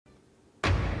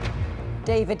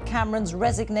David Cameron's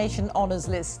resignation honours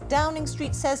list. Downing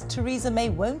Street says Theresa May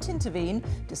won't intervene,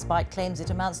 despite claims it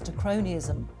amounts to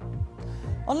cronyism.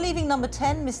 On leaving number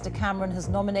 10, Mr Cameron has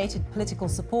nominated political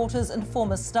supporters and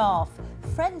former staff.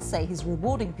 Friends say he's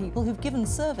rewarding people who've given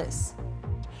service.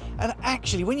 And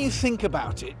actually, when you think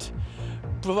about it,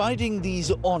 providing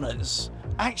these honours,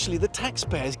 actually the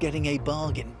taxpayer's getting a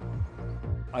bargain.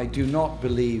 I do not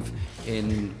believe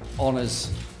in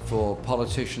honours for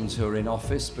politicians who are in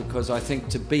office, because I think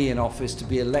to be in office, to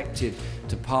be elected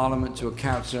to Parliament, to a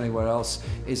council, anywhere else,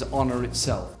 is honour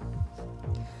itself.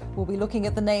 We'll be looking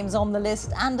at the names on the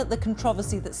list and at the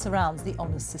controversy that surrounds the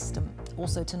honours system.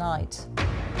 Also tonight,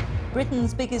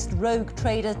 Britain's biggest rogue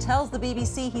trader tells the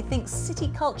BBC he thinks city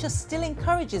culture still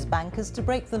encourages bankers to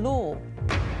break the law.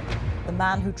 The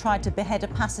man who tried to behead a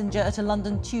passenger at a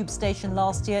London tube station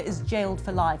last year is jailed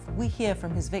for life. We hear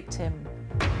from his victim.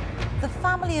 The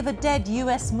family of a dead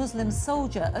US Muslim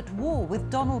soldier at war with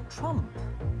Donald Trump.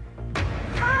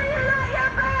 How you like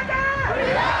your burger?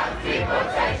 We love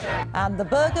deportation. And the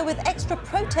burger with extra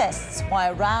protests, why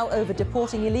a row over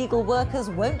deporting illegal workers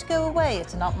won't go away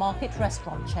at an upmarket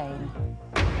restaurant chain.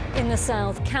 In the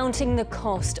south, counting the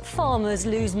cost, farmers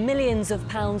lose millions of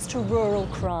pounds to rural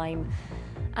crime.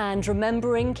 And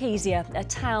remembering Kezia, a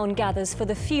town gathers for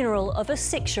the funeral of a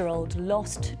 6-year-old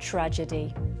lost to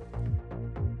tragedy.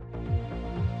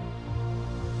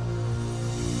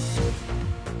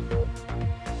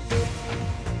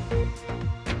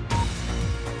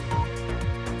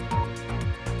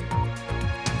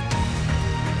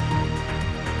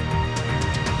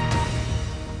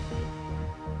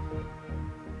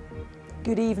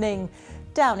 Good evening.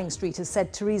 Downing Street has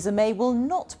said Theresa May will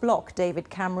not block David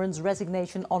Cameron's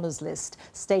resignation honours list,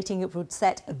 stating it would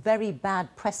set a very bad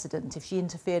precedent if she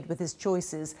interfered with his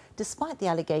choices, despite the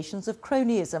allegations of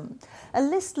cronyism. A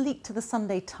list leaked to the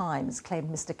Sunday Times claimed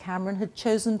Mr Cameron had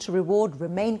chosen to reward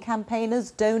Remain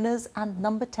campaigners, donors and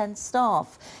number 10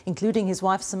 staff, including his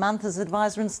wife Samantha's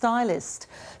advisor and stylist.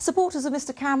 Supporters of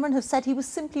Mr Cameron have said he was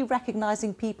simply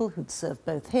recognising people who'd served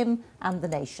both him and the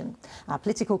nation. Our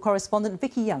political correspondent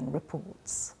Vicky Young reports.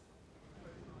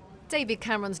 David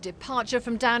Cameron's departure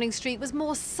from Downing Street was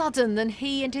more sudden than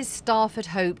he and his staff had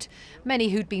hoped. Many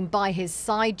who'd been by his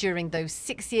side during those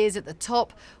 6 years at the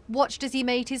top watched as he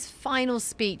made his final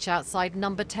speech outside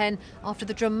number 10 after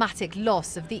the dramatic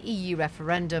loss of the EU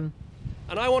referendum.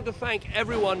 And I want to thank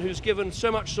everyone who's given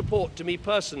so much support to me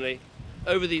personally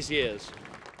over these years.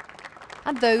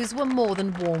 And those were more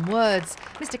than warm words.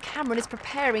 Mr Cameron is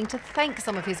preparing to thank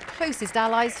some of his closest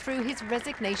allies through his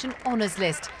resignation honours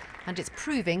list, and it's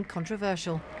proving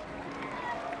controversial.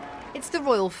 It's the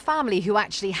royal family who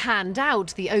actually hand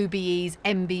out the OBEs,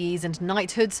 MBEs and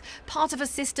knighthoods, part of a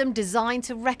system designed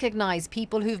to recognise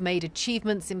people who've made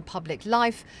achievements in public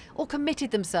life or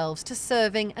committed themselves to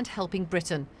serving and helping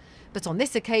Britain. But on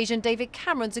this occasion, David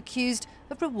Cameron's accused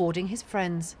of rewarding his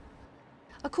friends.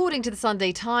 According to the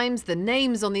Sunday Times, the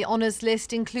names on the honours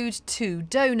list include 2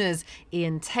 donors,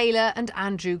 Ian Taylor and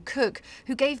Andrew Cook,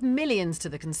 who gave millions to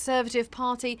the Conservative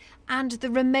Party and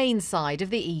the Remain side of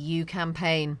the EU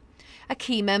campaign. A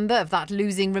key member of that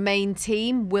losing Remain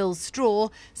team, Will Straw,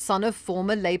 son of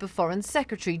former Labour Foreign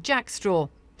Secretary Jack Straw.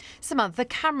 Samantha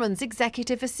Cameron's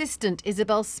executive assistant,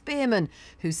 Isabel Spearman,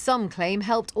 who some claim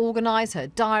helped organise her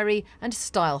diary and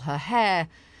style her hair.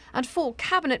 And 4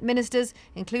 cabinet ministers,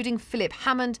 including Philip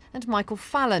Hammond and Michael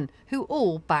Fallon, who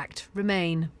all backed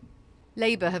Remain.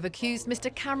 Labour have accused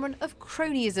Mr Cameron of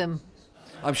cronyism.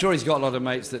 I'm sure he's got a lot of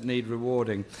mates that need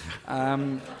rewarding.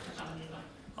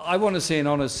 I want to see an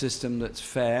honours system that's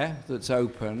fair, that's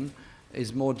open,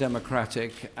 is more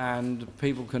democratic, and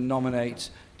people can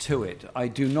nominate to it. I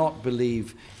do not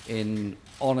believe in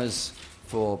honours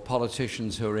for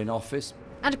politicians who are in office.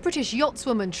 And British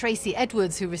yachtswoman Tracy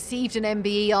Edwards, who received an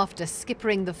MBE after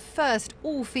skippering the first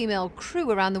all-female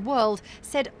crew around the world,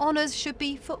 said honours should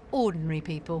be for ordinary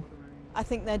people. I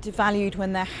think they're devalued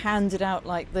when they're handed out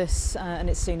like this, and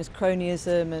it's seen as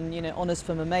cronyism and, you know, honours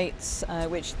for my mates,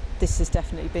 which this has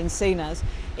definitely been seen as.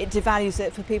 It devalues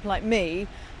it for people like me,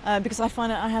 because I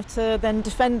find out I have to then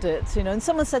defend it, you know. And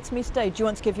someone said to me today, "Do you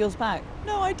want to give yours back?"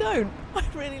 No, I don't. I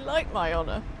really like my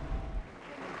honour.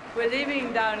 We're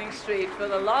leaving Downing Street for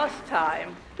the last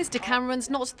time. Mr Cameron's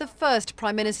not the first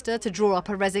Prime Minister to draw up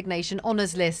a resignation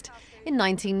honours list. In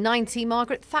 1990,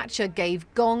 Margaret Thatcher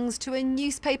gave gongs to a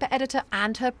newspaper editor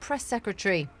and her press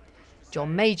secretary.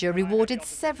 John Major rewarded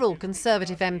several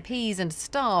Conservative MPs and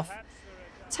staff.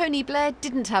 Tony Blair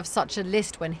didn't have such a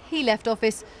list when he left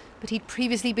office, but he'd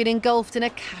previously been engulfed in a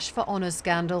cash for honours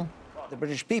scandal. The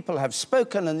British people have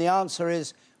spoken, and the answer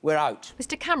is we're out.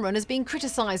 Mr Cameron has been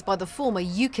criticised by the former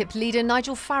UKIP leader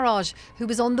Nigel Farage, who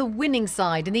was on the winning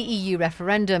side in the EU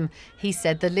referendum. He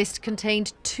said the list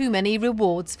contained too many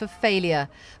rewards for failure.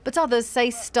 But others say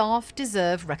staff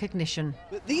deserve recognition.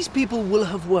 But these people will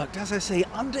have worked, as I say,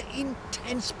 under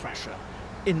intense pressure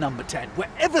in Number 10, where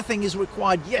everything is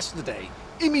required yesterday,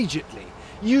 immediately.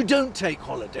 You don't take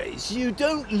holidays, you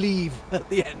don't leave at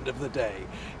the end of the day.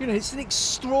 You know, it's an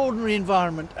extraordinary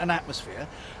environment and atmosphere.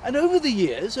 And over the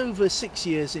years, over 6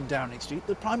 years in Downing Street,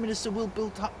 the Prime Minister will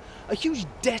build up a huge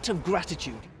debt of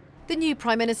gratitude. The new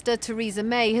Prime Minister, Theresa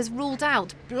May, has ruled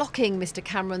out blocking Mr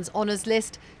Cameron's honours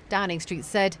list. Downing Street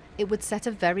said it would set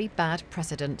a very bad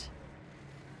precedent.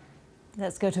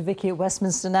 Let's go to Vicky at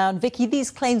Westminster now. And Vicky, these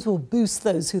claims will boost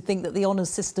those who think that the honours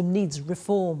system needs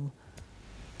reform.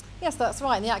 Yes, that's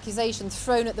right. And the accusation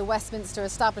thrown at the Westminster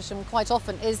establishment quite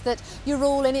often is that you're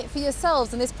all in it for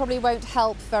yourselves, and this probably won't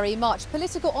help very much.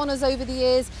 Political honours over the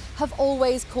years have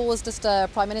always caused a stir.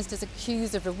 Prime Ministers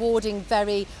accused of rewarding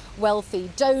very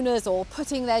wealthy donors or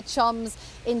putting their chums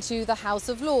into the House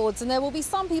of Lords. And there will be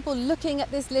some people looking at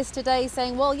this list today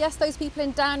saying, well, yes, those people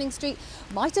in Downing Street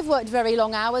might have worked very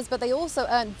long hours, but they also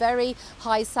earned very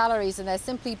high salaries, and they're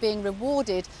simply being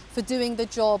rewarded for doing the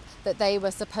job that they were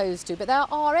supposed to. But there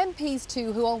are MPs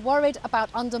too who are worried about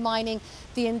undermining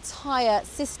the entire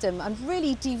system and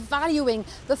really devaluing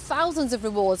the thousands of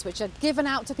rewards which are given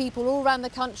out to people all around the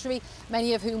country,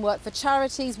 many of whom work for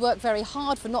charities, work very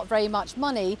hard for not very much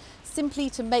money, simply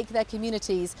to make their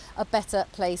communities a better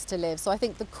place to live. So I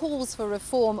think the calls for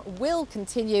reform will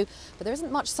continue, but there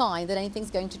isn't much sign that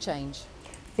anything's going to change.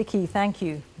 Vicky, thank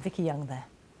you. Vicky Young there.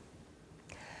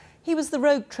 He was the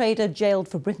rogue trader jailed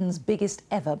for Britain's biggest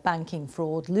ever banking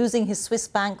fraud, losing his Swiss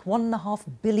bank £1.5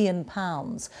 billion.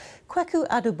 Kweku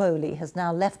Adebowale has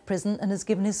now left prison and has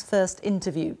given his first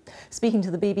interview. Speaking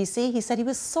to the BBC, he said he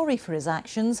was sorry for his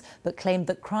actions, but claimed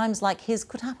that crimes like his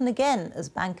could happen again as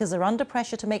bankers are under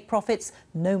pressure to make profits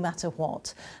no matter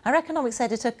what. Our economics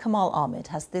editor Kamal Ahmed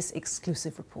has this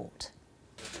exclusive report.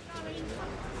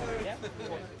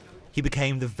 He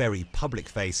became the very public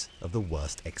face of the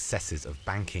worst excesses of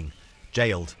banking,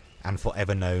 jailed and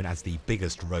forever known as the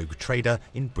biggest rogue trader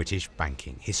in British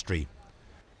banking history.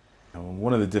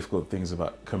 One of the difficult things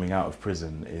about coming out of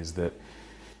prison is that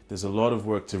there's a lot of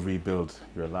work to rebuild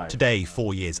your life. Today,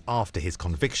 4 years after his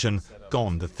conviction,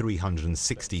 gone the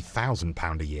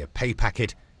 £360,000 a year pay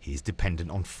packet, he is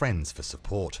dependent on friends for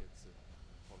support.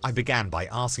 I began by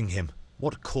asking him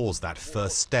what caused that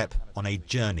first step on a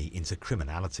journey into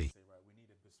criminality.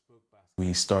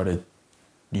 We started,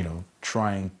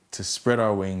 trying to spread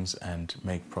our wings and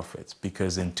make profits,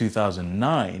 because in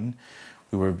 2009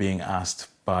 we were being asked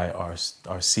by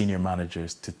our senior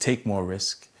managers to take more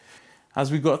risk. As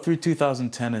we got through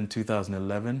 2010 and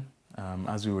 2011,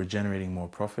 as we were generating more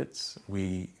profits,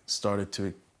 we started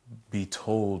to be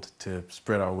told to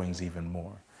spread our wings even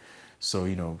more. So,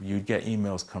 you'd get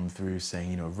emails come through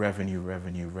saying, revenue,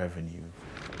 revenue, revenue.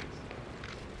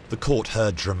 The court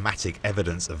heard dramatic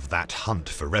evidence of that hunt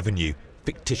for revenue,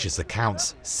 fictitious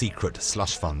accounts, secret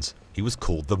slush funds. He was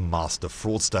called the master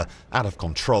fraudster, out of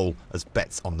control as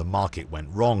bets on the market went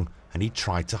wrong, and he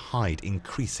tried to hide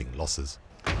increasing losses.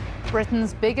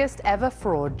 Britain's biggest ever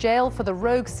fraud, jail for the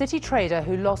rogue city trader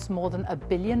who lost more than £1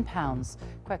 billion.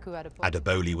 Kweku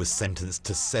Adebowale was sentenced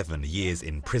to 7 years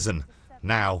in prison.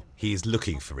 Now he is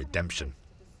looking for redemption.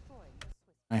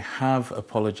 I have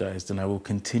apologized and I will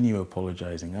continue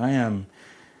apologizing. I am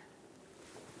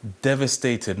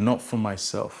devastated, not for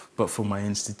myself, but for my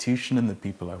institution and the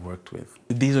people I worked with.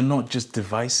 These are not just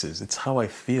devices, it's how I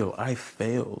feel. I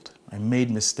failed. I made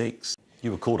mistakes.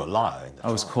 You were called a liar in the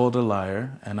I was called a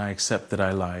liar, and I accept that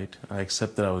I lied. I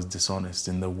accept that I was dishonest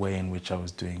in the way in which I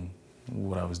was doing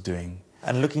what I was doing.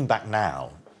 And looking back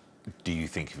now, do you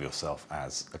think of yourself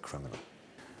as a criminal?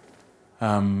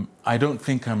 I don't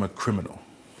think I'm a criminal.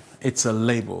 It's a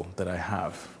label that I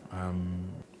have.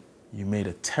 You made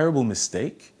a terrible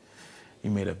mistake.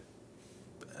 You made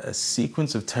a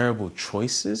sequence of terrible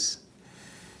choices,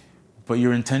 but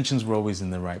your intentions were always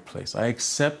in the right place. I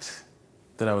accept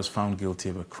that I was found guilty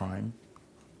of a crime.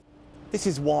 This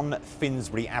is 1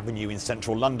 Finsbury Avenue in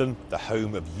central London, the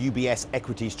home of UBS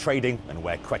Equities Trading and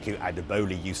where Kweku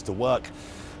Adebowale used to work.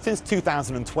 Since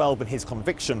 2012 and his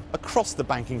conviction, across the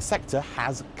banking sector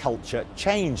has culture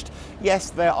changed. Yes,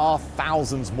 there are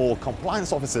thousands more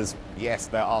compliance officers. Yes,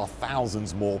 there are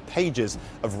thousands more pages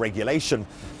of regulation.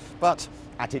 But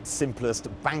at its simplest,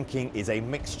 banking is a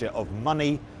mixture of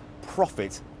money,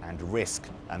 profit and risk.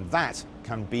 And that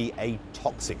can be a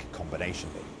toxic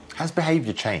combination. Has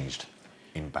behaviour changed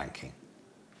in banking?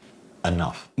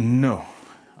 Enough? No,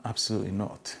 absolutely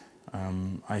not.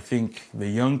 I think the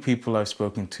young people I've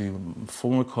spoken to,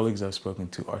 former colleagues I've spoken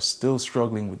to, are still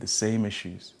struggling with the same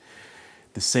issues,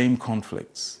 the same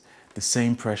conflicts, the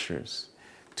same pressures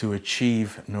to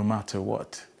achieve no matter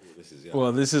what.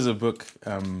 Well, this is a book,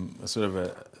 sort of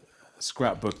a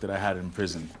scrapbook that I had in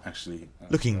prison, actually.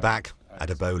 Looking back,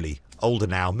 Adebowale, older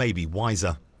now, maybe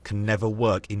wiser, can never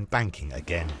work in banking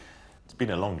again. It's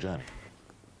been a long journey.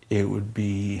 It would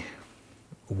be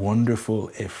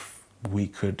wonderful if we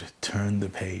could turn the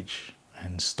page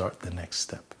and start the next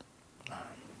step.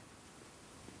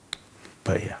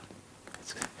 But yeah,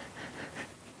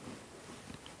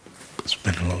 it's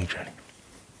been a long journey.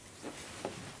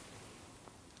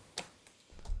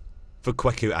 For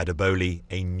Kweku Adebowale,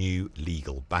 a new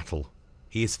legal battle.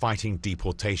 He is fighting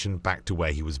deportation back to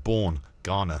where he was born,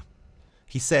 Ghana.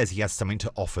 He says he has something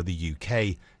to offer the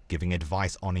UK, giving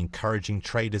advice on encouraging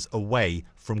traders away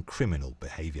from criminal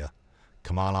behaviour.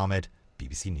 Kamal Ahmed,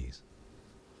 BBC News.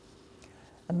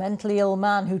 A mentally ill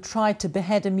man who tried to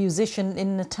behead a musician in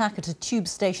an attack at a tube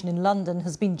station in London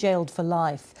has been jailed for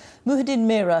life. Muhyiddin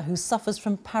Mira, who suffers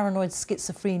from paranoid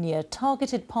schizophrenia,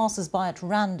 targeted passers-by at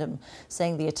random,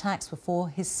 saying the attacks were for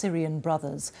his Syrian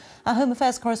brothers. Our Home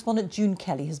Affairs correspondent June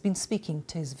Kelly has been speaking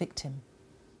to his victim.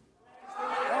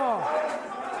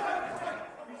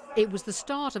 It was the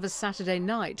start of a Saturday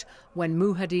night when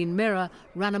Muhyiddin Mira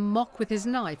ran amok with his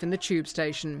knife in the tube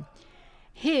station.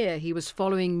 Here he was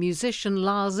following musician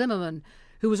Lars Zimmermann,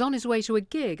 who was on his way to a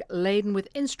gig laden with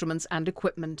instruments and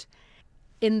equipment.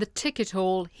 In the ticket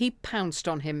hall, he pounced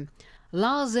on him.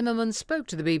 Lars Zimmermann spoke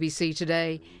to the BBC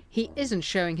today. He isn't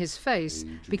showing his face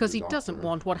because he doesn't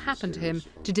want what happened to him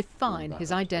to define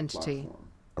his identity.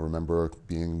 I remember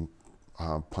being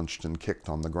punched and kicked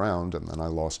on the ground, and then I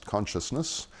lost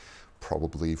consciousness,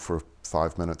 probably for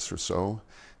 5 minutes or so,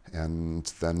 and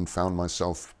then found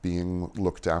myself being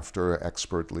looked after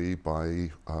expertly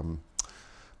by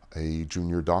a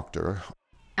junior doctor.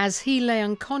 As he lay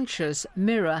unconscious,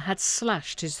 Mira had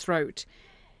slashed his throat.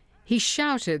 He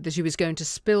shouted that he was going to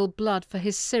spill blood for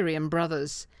his Syrian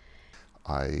brothers.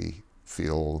 I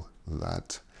feel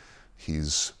that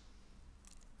he's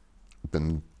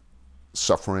been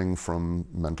suffering from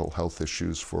mental health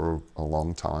issues for a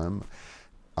long time.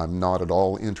 I'm not at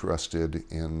all interested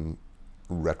in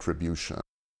retribution.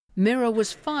 Mira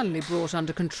was finally brought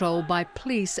under control by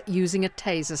police using a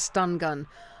taser stun gun,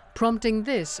 prompting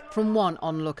this from one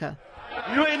onlooker.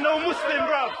 You ain't no Muslim,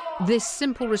 bruv! This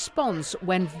simple response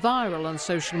went viral on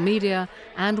social media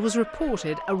and was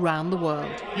reported around the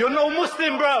world. You're no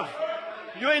Muslim, bruv!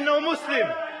 You ain't no Muslim!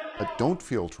 I don't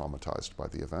feel traumatized by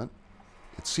the event.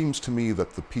 It seems to me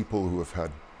that the people who have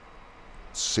had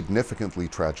significantly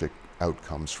tragic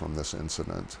outcomes from this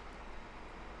incident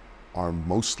are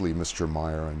mostly Mr.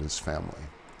 Meyer and his family,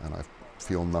 and I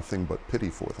feel nothing but pity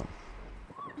for them.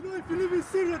 You know, if you live in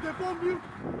Syria, they bomb you.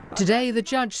 Today, the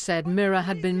judge said Mira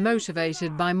had been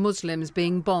motivated by Muslims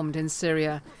being bombed in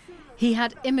Syria. He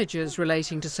had images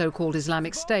relating to so-called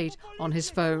Islamic State on his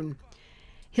phone.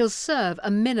 He'll serve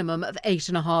a minimum of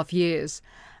 8.5 years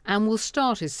and will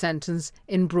start his sentence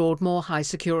in Broadmoor High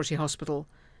Security Hospital.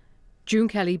 June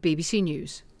Kelly, BBC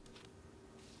News.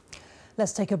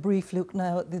 Let's take a brief look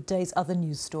now at the day's other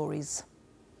news stories.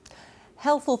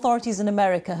 Health authorities in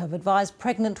America have advised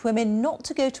pregnant women not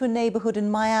to go to a neighbourhood in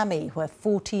Miami where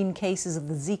 14 cases of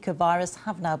the Zika virus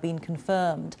have now been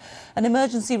confirmed. An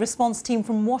emergency response team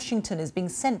from Washington is being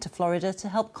sent to Florida to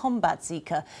help combat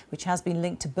Zika, which has been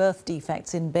linked to birth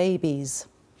defects in babies.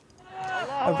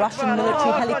 A Russian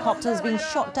military helicopter has been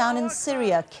shot down in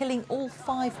Syria, killing all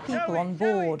 5 people on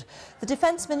board. The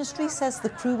Defence Ministry says the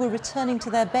crew were returning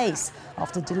to their base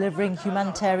after delivering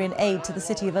humanitarian aid to the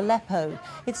city of Aleppo.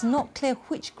 It's not clear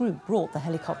which group brought the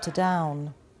helicopter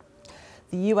down.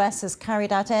 The US has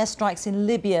carried out airstrikes in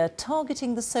Libya,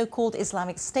 targeting the so-called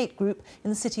Islamic State group in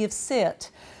the city of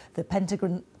Sirte. The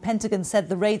Pentagon said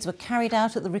the raids were carried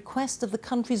out at the request of the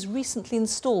country's recently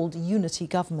installed unity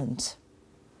government.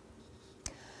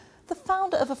 The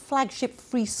founder of a flagship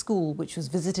free school, which was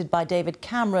visited by David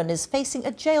Cameron, is facing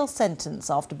a jail sentence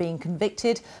after being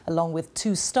convicted, along with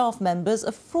 2 staff members,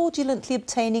 of fraudulently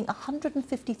obtaining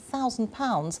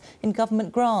 £150,000 in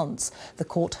government grants. The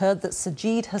court heard that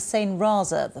Sajid Hussain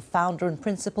Raza, the founder and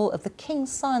principal of the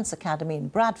King's Science Academy in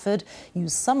Bradford,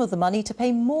 used some of the money to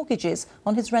pay mortgages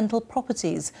on his rental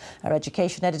properties. Our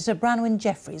education editor Branwen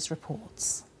Jeffries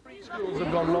reports. Schools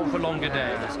have gone long for longer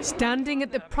days. Standing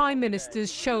at the Prime Minister's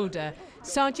shoulder,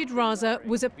 Sajid Raza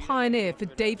was a pioneer for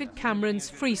David Cameron's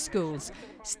free schools,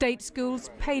 state schools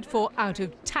paid for out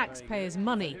of taxpayers'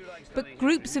 money, but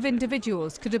groups of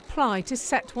individuals could apply to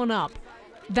set one up.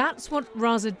 That's what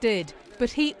Raza did, but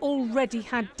he already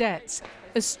had debts,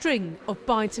 a string of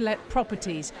buy-to-let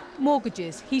properties,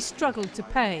 mortgages he struggled to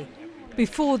pay.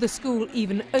 Before the school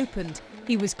even opened,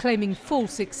 he was claiming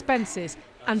false expenses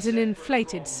and an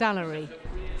inflated salary.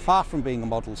 Far from being a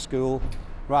model school,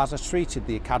 Raza treated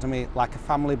the academy like a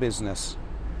family business,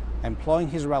 employing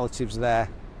his relatives there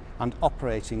and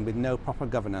operating with no proper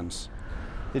governance.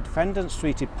 The defendants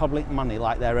treated public money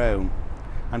like their own,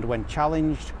 and when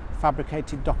challenged,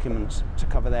 fabricated documents to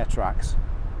cover their tracks.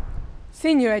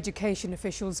 Senior education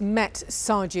officials met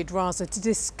Sajid Raza to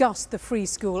discuss the free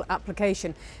school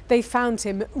application. They found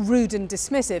him rude and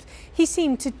dismissive. He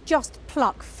seemed to just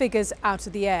pluck figures out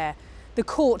of the air. The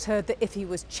court heard that if he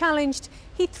was challenged,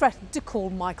 he threatened to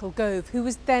call Michael Gove, who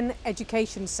was then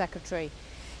Education Secretary.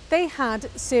 They had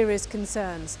serious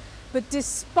concerns, but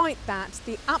despite that,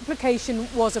 the application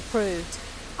was approved,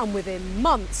 and within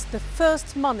months, the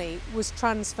first money was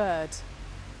transferred.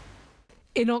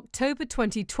 In October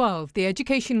 2012, the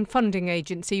Education Funding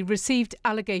Agency received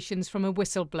allegations from a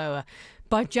whistleblower.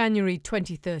 By January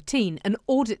 2013, an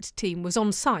audit team was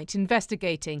on site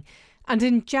investigating, and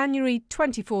in January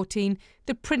 2014,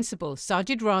 the principal,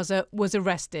 Sajid Raza, was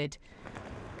arrested.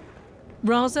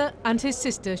 Raza and his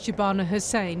sister Shabana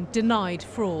Hussain denied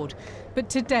fraud, but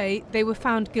today they were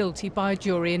found guilty by a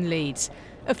jury in Leeds.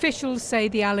 Officials say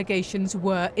the allegations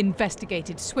were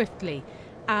investigated swiftly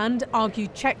and argue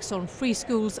checks on free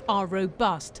schools are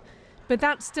robust. But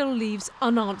that still leaves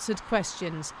unanswered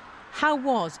questions. How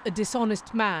was a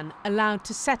dishonest man allowed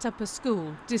to set up a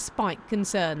school despite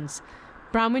concerns?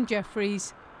 Bronwyn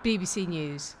Jeffries, BBC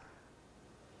News.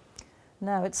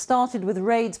 Now, it started with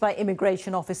raids by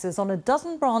immigration officers on a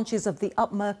dozen branches of the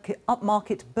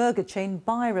upmarket burger chain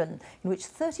Byron, in which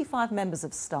 35 members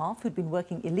of staff who'd been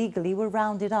working illegally were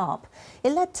rounded up.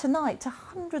 It led tonight to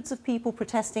hundreds of people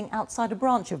protesting outside a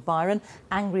branch of Byron,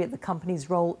 angry at the company's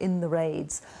role in the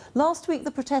raids. Last week, the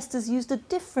protesters used a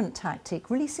different tactic,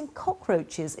 releasing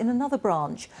cockroaches in another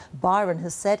branch. Byron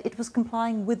has said it was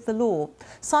complying with the law.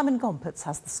 Simon Gompertz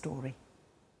has the story.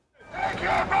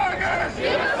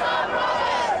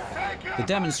 The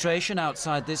demonstration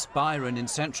outside this Byron in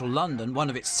central London, one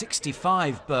of its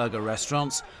 65 burger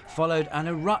restaurants, followed an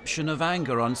eruption of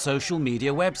anger on social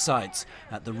media websites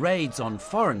at the raids on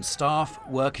foreign staff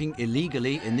working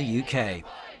illegally in the UK.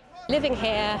 Living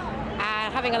here,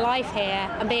 having a life here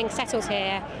and being settled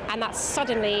here, and that's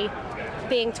suddenly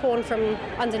being torn from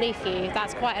underneath you,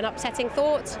 that's quite an upsetting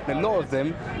thought. A lot of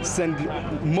them send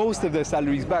most of their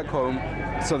salaries back home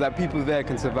so that people there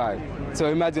can survive. So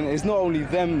imagine it's not only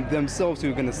them themselves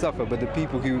who are going to suffer, but the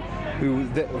people who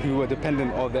are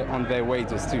dependent on their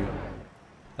wages too.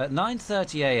 At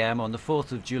 9:30 a.m. on the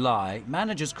 4th of July,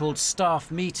 managers called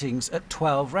staff meetings at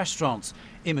 12 restaurants.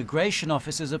 Immigration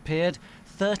officers appeared.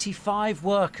 35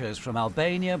 workers from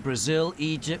Albania, Brazil,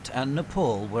 Egypt and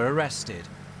Nepal were arrested.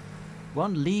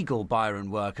 One legal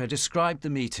Byron worker described the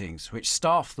meetings, which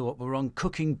staff thought were on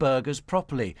cooking burgers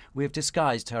properly. We have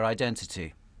disguised her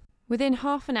identity. Within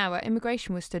half an hour,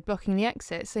 immigration was stood blocking the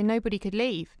exit so nobody could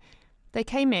leave. They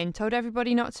came in, told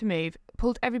everybody not to move,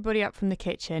 pulled everybody up from the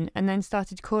kitchen and then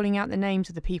started calling out the names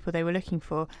of the people they were looking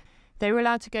for. They were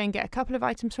allowed to go and get a couple of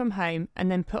items from home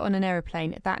and then put on an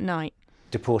aeroplane that night.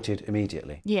 Deported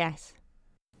immediately? Yes.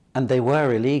 And they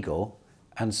were illegal,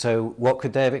 and so what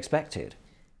could they have expected?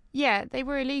 Yeah, they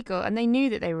were illegal and they knew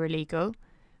that they were illegal.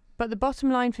 But the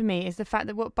bottom line for me is the fact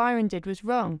that what Byron did was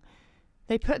wrong.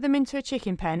 They put them into a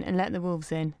chicken pen and let the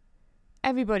wolves in.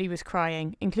 Everybody was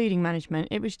crying, including management.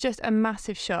 It was just a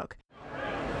massive shock.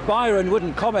 Byron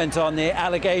wouldn't comment on the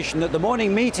allegation that the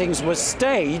morning meetings were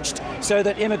staged so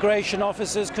that immigration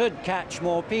officers could catch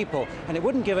more people, and it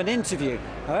wouldn't give an interview.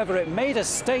 However, it made a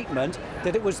statement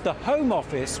that it was the Home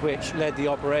Office which led the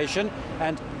operation,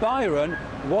 and Byron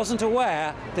wasn't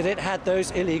aware that it had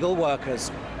those illegal workers.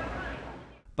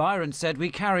 Byron said we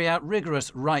carry out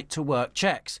rigorous right-to-work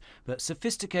checks, but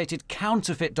sophisticated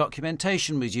counterfeit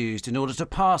documentation was used in order to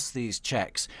pass these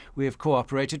checks. We have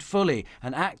cooperated fully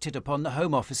and acted upon the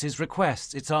Home Office's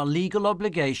requests. It's our legal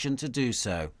obligation to do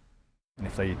so. And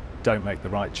if they don't make the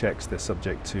right checks, they're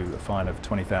subject to a fine of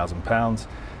 £20,000.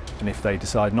 And if they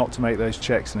decide not to make those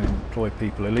checks and employ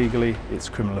people illegally, it's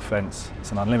a criminal offence.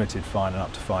 It's an unlimited fine and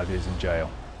up to 5 years in jail.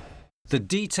 The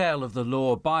detail of the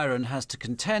law Byron has to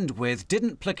contend with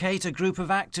didn't placate a group of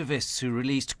activists who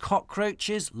released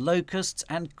cockroaches, locusts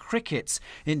and crickets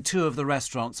in 2 of the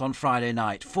restaurants on Friday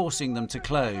night, forcing them to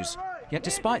close. Yet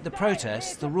despite the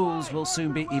protests, the rules will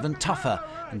soon be even tougher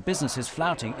and businesses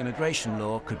flouting immigration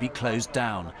law could be closed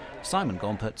down. Simon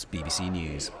Gompertz, BBC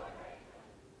News.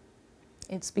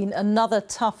 It's been another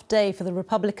tough day for the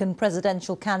Republican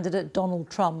presidential candidate Donald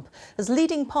Trump, as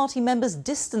leading party members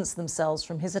distance themselves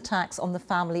from his attacks on the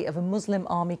family of a Muslim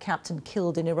army captain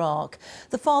killed in Iraq.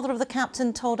 The father of the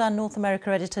captain told our North America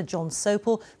editor Jon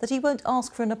Sopel that he won't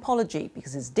ask for an apology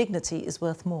because his dignity is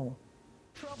worth more.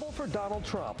 Trouble for Donald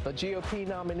Trump, the GOP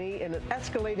nominee, in an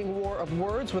escalating war of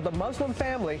words with the Muslim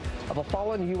family of a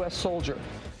fallen U.S. soldier.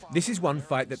 This is one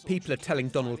fight that people are telling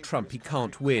Donald Trump he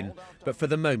can't win, but for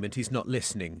the moment he's not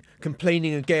listening,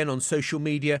 complaining again on social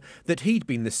media that he'd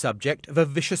been the subject of a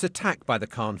vicious attack by the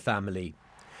Khan family.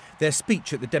 Their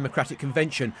speech at the Democratic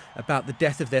convention about the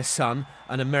death of their son,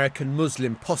 an American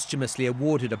Muslim posthumously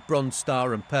awarded a Bronze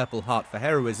Star and Purple Heart for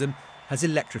heroism, has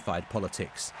electrified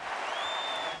politics.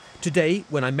 Today,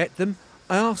 when I met them,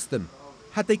 I asked them,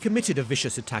 had they committed a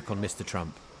vicious attack on Mr.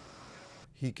 Trump?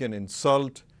 He can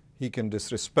insult, he can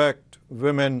disrespect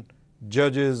women,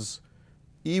 judges,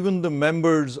 even the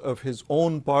members of his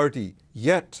own party.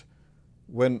 Yet,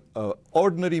 when an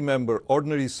ordinary member,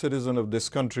 ordinary citizen of this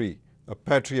country, a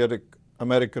patriotic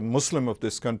American Muslim of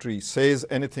this country says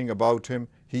anything about him,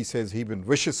 he says he's been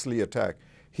viciously attacked.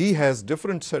 He has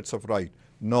different sets of rights.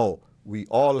 No, we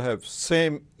all have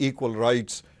same equal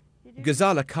rights.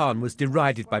 Ghazala Khan was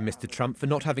derided by Mr. Trump for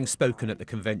not having spoken at the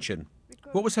convention.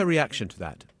 What was her reaction to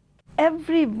that?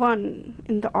 Everyone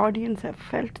in the audience have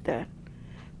felt that.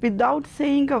 Without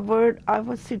saying a word, I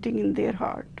was sitting in their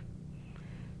heart.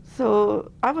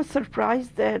 So I was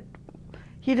surprised that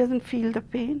he doesn't feel the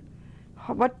pain.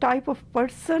 What type of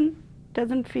person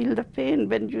doesn't feel the pain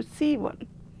when you see one?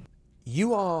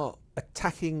 You are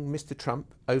attacking Mr.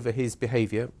 Trump over his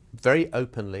behaviour very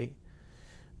openly.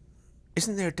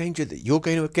 Isn't there a danger that you're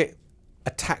going to get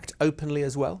attacked openly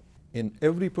as well? In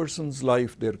every person's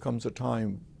life, there comes a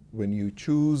time when you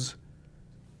choose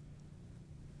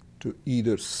to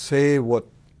either say what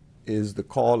is the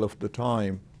call of the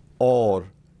time or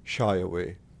shy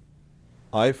away.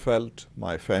 I felt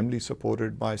my family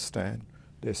supported my stand.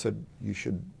 They said, you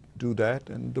should do that,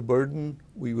 and the burden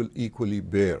we will equally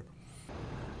bear.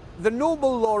 The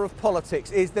normal law of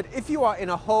politics is that if you are in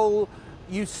a hole,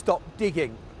 you stop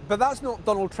digging. But that's not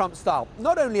Donald Trump's style,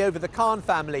 not only over the Khan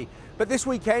family, but this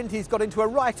weekend he's got into a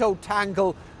right old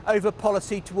tangle over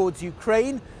policy towards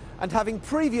Ukraine, and having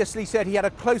previously said he had a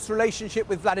close relationship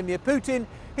with Vladimir Putin,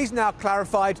 he's now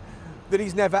clarified that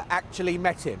he's never actually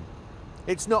met him.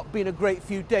 It's not been a great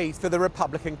few days for the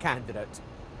Republican candidate.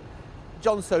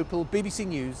 Jon Sopel, BBC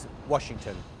News,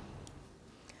 Washington.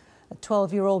 A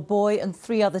 12-year-old boy and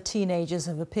 3 other teenagers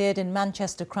have appeared in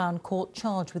Manchester Crown Court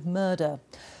charged with murder.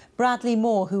 Bradley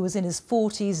Moore, who was in his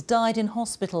 40s, died in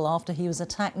hospital after he was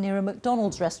attacked near a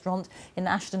McDonald's restaurant in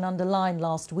Ashton-under-Lyne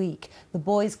last week. The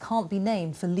boys can't be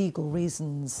named for legal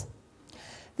reasons.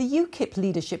 The UKIP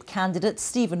leadership candidate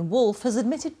Stephen Wolfe has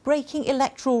admitted breaking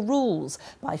electoral rules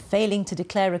by failing to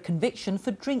declare a conviction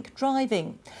for drink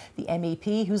driving. The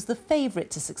MEP, who's the favourite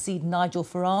to succeed Nigel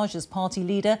Farage as party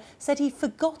leader, said he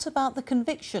forgot about the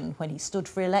conviction when he stood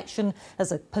for election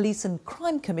as a police and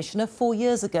crime commissioner 4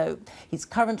 years ago. He's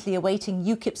currently awaiting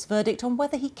UKIP's verdict on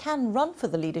whether he can run for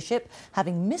the leadership,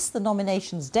 having missed the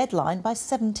nominations deadline by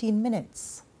 17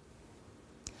 minutes.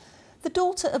 The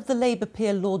daughter of the Labour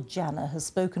peer Lord Janner has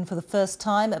spoken for the first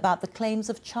time about the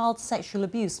claims of child sexual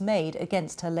abuse made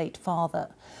against her late father.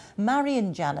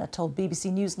 Marion Janner told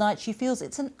BBC Newsnight she feels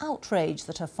it's an outrage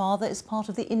that her father is part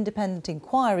of the independent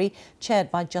inquiry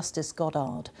chaired by Justice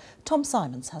Goddard. Tom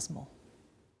Simons has more.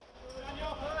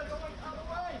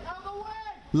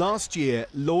 Last year,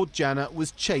 Lord Janner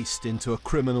was chased into a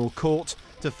criminal court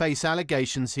to face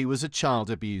allegations he was a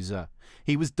child abuser.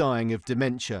 He was dying of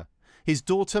dementia. His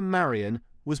daughter Marion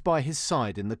was by his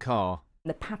side in the car.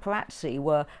 The paparazzi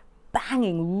were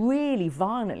banging really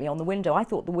violently on the window. I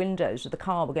thought the windows of the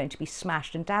car were going to be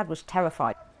smashed, and Dad was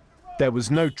terrified. There was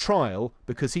no trial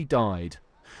because he died.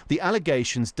 The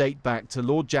allegations date back to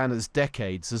Lord Janner's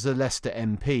decades as a Leicester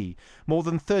MP. More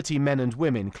than 30 men and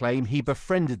women claim he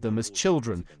befriended them as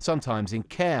children, sometimes in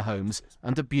care homes,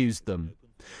 and abused them.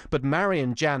 But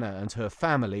Marion Janner and her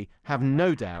family have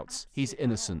no doubts he's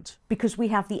innocent. Because we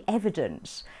have the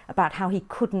evidence about how he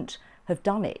couldn't have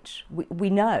done it. We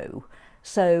know.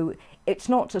 So it's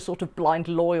not a sort of blind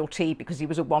loyalty because he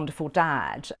was a wonderful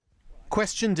dad.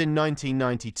 Questioned in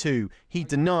 1992, he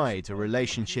denied a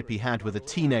relationship he had with a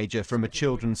teenager from a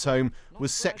children's home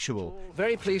was sexual.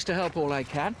 Very pleased to help all I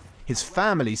can. His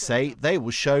family say they will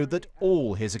show that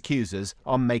all his accusers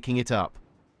are making it up.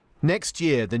 Next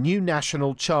year, the new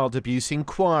National Child Abuse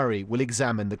Inquiry will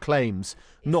examine the claims.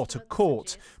 Not a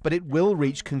court, but it will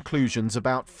reach conclusions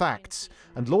about facts.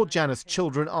 And Lord Janner's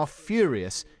children are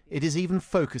furious it is even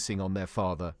focusing on their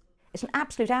father. It's an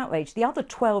absolute outrage. The other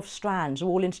 12 strands are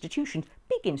all institutions,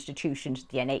 big institutions,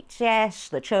 the NHS,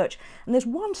 the church, and there's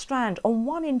one strand on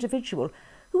one individual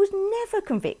who was never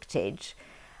convicted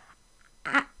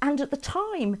and at the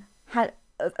time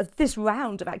of this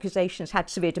round of accusations had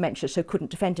severe dementia, so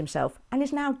couldn't defend himself, and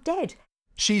is now dead.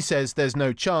 She says there's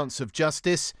no chance of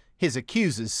justice. His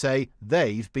accusers say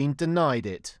they've been denied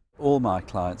it. All my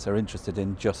clients are interested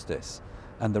in justice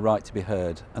and the right to be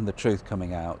heard and the truth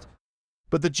coming out.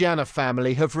 But the Janner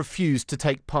family have refused to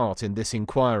take part in this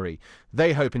inquiry.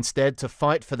 They hope instead to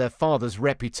fight for their father's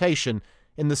reputation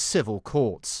in the civil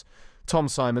courts. Tom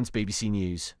Simons, BBC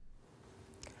News.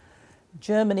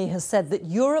 Germany has said that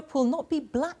Europe will not be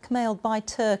blackmailed by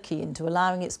Turkey into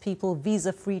allowing its people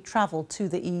visa-free travel to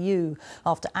the EU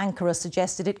after Ankara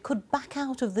suggested it could back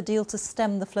out of the deal to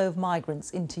stem the flow of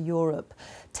migrants into Europe.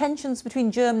 Tensions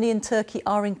between Germany and Turkey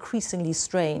are increasingly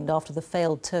strained after the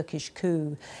failed Turkish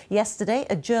coup. Yesterday,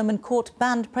 a German court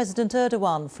banned President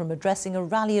Erdogan from addressing a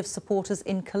rally of supporters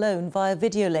in Cologne via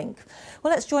video link.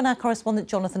 Well, let's join our correspondent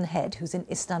Jonathan Head, who's in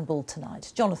Istanbul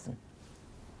tonight. Jonathan.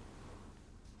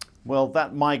 Well,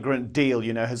 that migrant deal,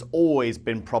 has always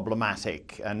been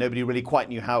problematic. Nobody really quite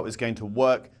knew how it was going to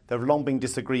work. There have long been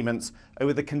disagreements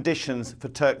over the conditions for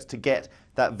Turks to get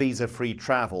that visa-free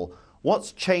travel.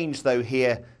 What's changed, though,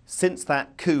 here since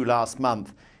that coup last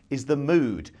month is the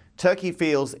mood. Turkey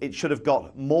feels it should have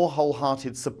got more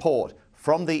wholehearted support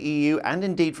from the EU and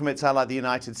indeed from its ally, the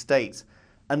United States,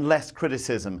 and less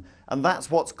criticism. And that's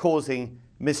what's causing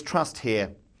mistrust here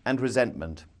and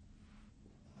resentment.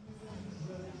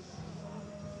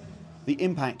 The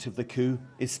impact of the coup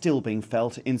is still being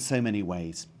felt in so many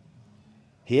ways.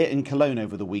 Here in Cologne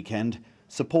over the weekend,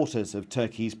 supporters of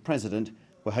Turkey's president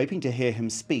were hoping to hear him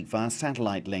speak via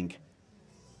satellite link.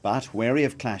 But, wary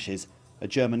of clashes, a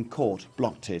German court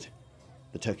blocked it.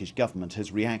 The Turkish government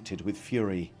has reacted with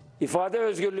fury.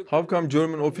 How come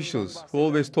German officials, who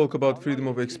always talk about freedom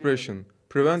of expression,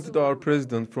 prevented our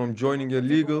president from joining a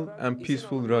legal and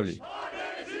peaceful rally?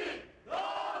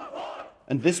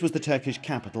 And this was the Turkish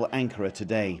capital, Ankara,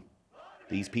 today.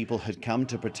 These people had come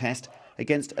to protest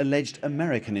against alleged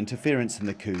American interference in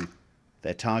the coup.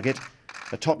 Their target,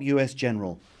 a top US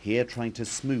general, here trying to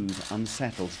smooth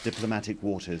unsettled diplomatic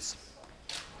waters.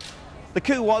 The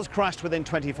coup was crushed within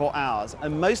 24 hours,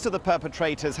 and most of the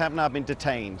perpetrators have now been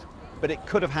detained. But it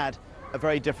could have had a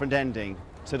very different ending,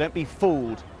 so don't be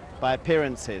fooled by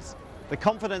appearances. The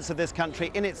confidence of this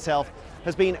country in itself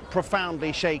has been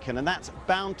profoundly shaken, and that's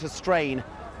bound to strain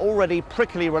already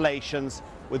prickly relations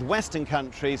with Western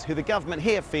countries who the government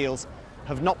here feels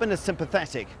have not been as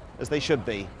sympathetic as they should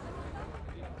be.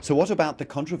 So what about the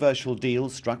controversial deal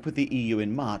struck with the EU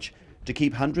in March to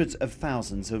keep hundreds of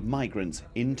thousands of migrants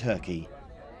in Turkey?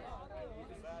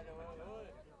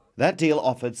 That deal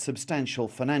offered substantial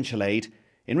financial aid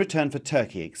in return for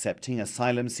Turkey accepting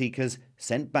asylum seekers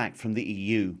sent back from the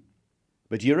EU.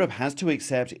 But Europe has to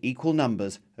accept equal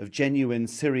numbers of genuine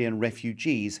Syrian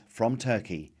refugees from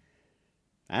Turkey.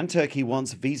 And Turkey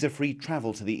wants visa-free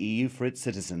travel to the EU for its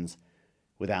citizens.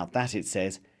 Without that, it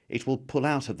says, it will pull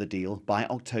out of the deal by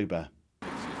October.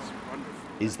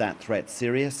 Is that threat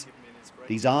serious?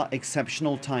 These are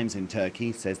exceptional times in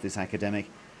Turkey, says this academic,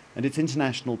 and its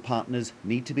international partners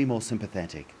need to be more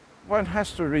sympathetic. One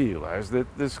has to realize that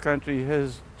this country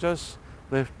has just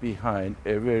left behind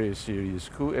a very serious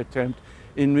coup attempt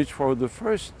in which for the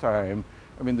first time,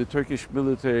 the Turkish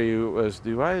military was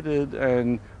divided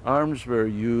and arms were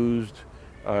used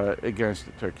against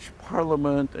the Turkish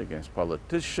parliament, against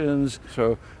politicians.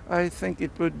 So I think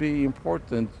it would be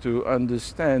important to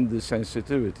understand the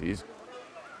sensitivities.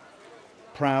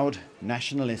 Proud,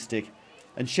 nationalistic,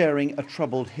 and sharing a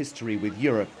troubled history with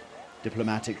Europe,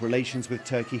 diplomatic relations with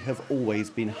Turkey have always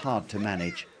been hard to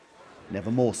manage,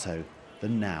 never more so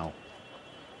than now.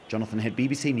 Jonathan Head,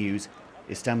 BBC News,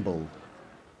 Istanbul.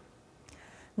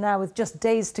 Now, with just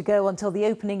days to go until the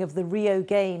opening of the Rio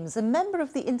Games, a member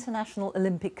of the International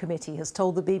Olympic Committee has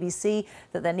told the BBC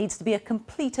that there needs to be a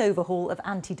complete overhaul of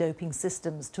anti-doping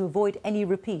systems to avoid any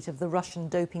repeat of the Russian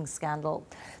doping scandal.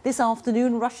 This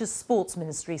afternoon, Russia's sports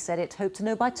ministry said it hoped to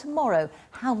know by tomorrow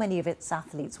how many of its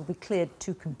athletes will be cleared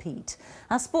to compete.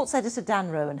 Our sports editor Dan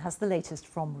Rowan has the latest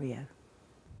from Rio.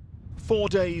 4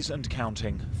 days and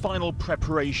counting. Final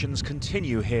preparations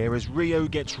continue here as Rio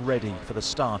gets ready for the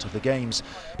start of the Games.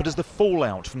 But as the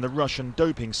fallout from the Russian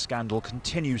doping scandal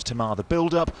continues to mar the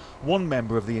build-up, one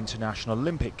member of the International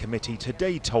Olympic Committee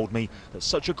today told me that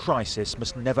such a crisis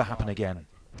must never happen again.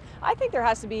 I think there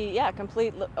has to be, a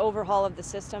complete overhaul of the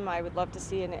system. I would love to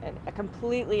see a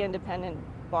completely independent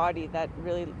body that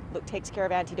really takes care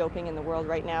of anti-doping in the world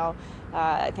right now.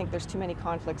 I think there's too many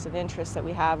conflicts of interest that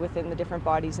we have within the different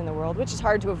bodies in the world, which is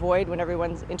hard to avoid when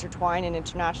everyone's intertwined in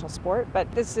international sport.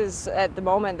 But this is, at the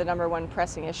moment, the #1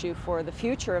 pressing issue for the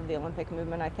future of the Olympic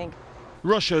movement, I think.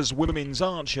 Russia's women's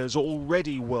archers are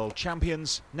already world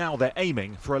champions. Now they're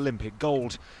aiming for Olympic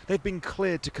gold. They've been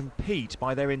cleared to compete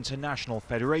by their international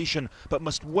federation, but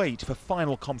must wait for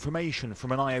final confirmation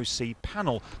from an IOC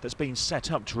panel that's been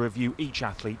set up to review each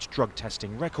athlete's drug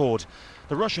testing record.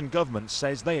 The Russian government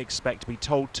says they expect to be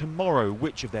told tomorrow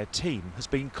which of their team has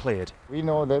been cleared. We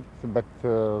know that, but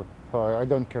I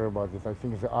don't care about this. I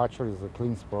think the archery is a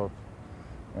clean sport,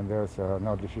 and there's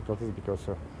no difficulties because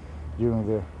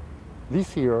during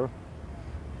this year,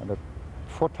 and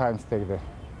 4 times take the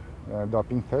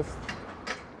doping test.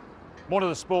 One of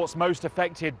the sports most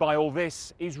affected by all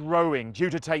this is rowing, due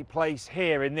to take place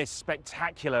here in this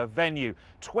spectacular venue.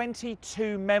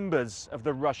 22 members of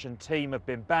the Russian team have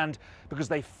been banned because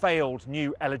they failed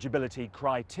new eligibility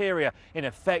criteria. In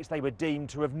effect, they were deemed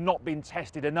to have not been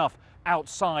tested enough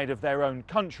outside of their own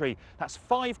country. That's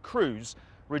 5 crews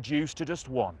reduced to just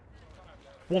 1.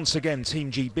 Once again,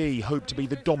 Team GB hope to be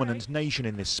the dominant nation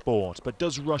in this sport, but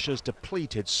does Russia's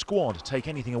depleted squad take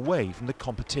anything away from the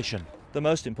competition? The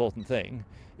most important thing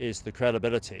is the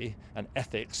credibility and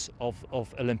ethics of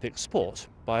Olympic sport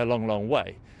by a long, long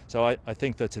way. So I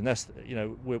think that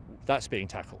that's being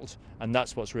tackled, and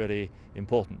that's what's really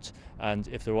important. And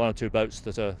if there are 1 or 2 boats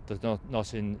that are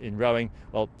not in rowing,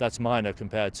 well, that's minor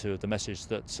compared to the message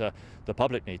that the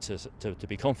public needs to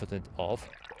be confident of.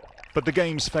 But the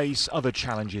Games face other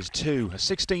challenges too. A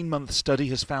 16-month study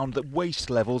has found that waste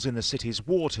levels in the city's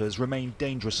waters remain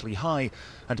dangerously high,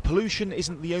 and pollution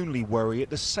isn't the only worry at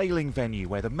the sailing venue,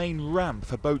 where the main ramp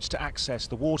for boats to access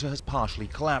the water has partially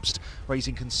collapsed,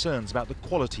 raising concerns about the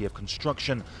quality of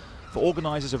construction. For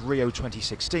organisers of Rio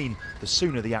 2016, the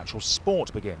sooner the actual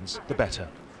sport begins, the better.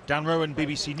 Dan Rowan,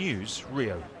 BBC News,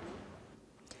 Rio.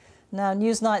 Now,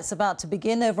 Newsnight's about to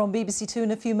begin over on BBC Two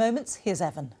in a few moments. Here's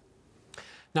Evan.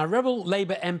 Now, rebel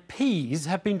Labour MPs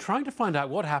have been trying to find out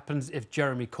what happens if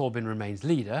Jeremy Corbyn remains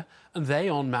leader and they,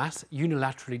 en masse,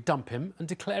 unilaterally dump him and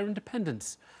declare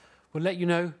independence. We'll let you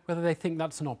know whether they think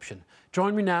that's an option.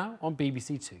 Join me now on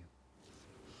BBC Two.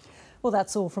 Well,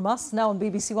 that's all from us. Now on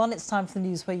BBC One, it's time for the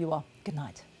news where you are. Good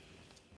night.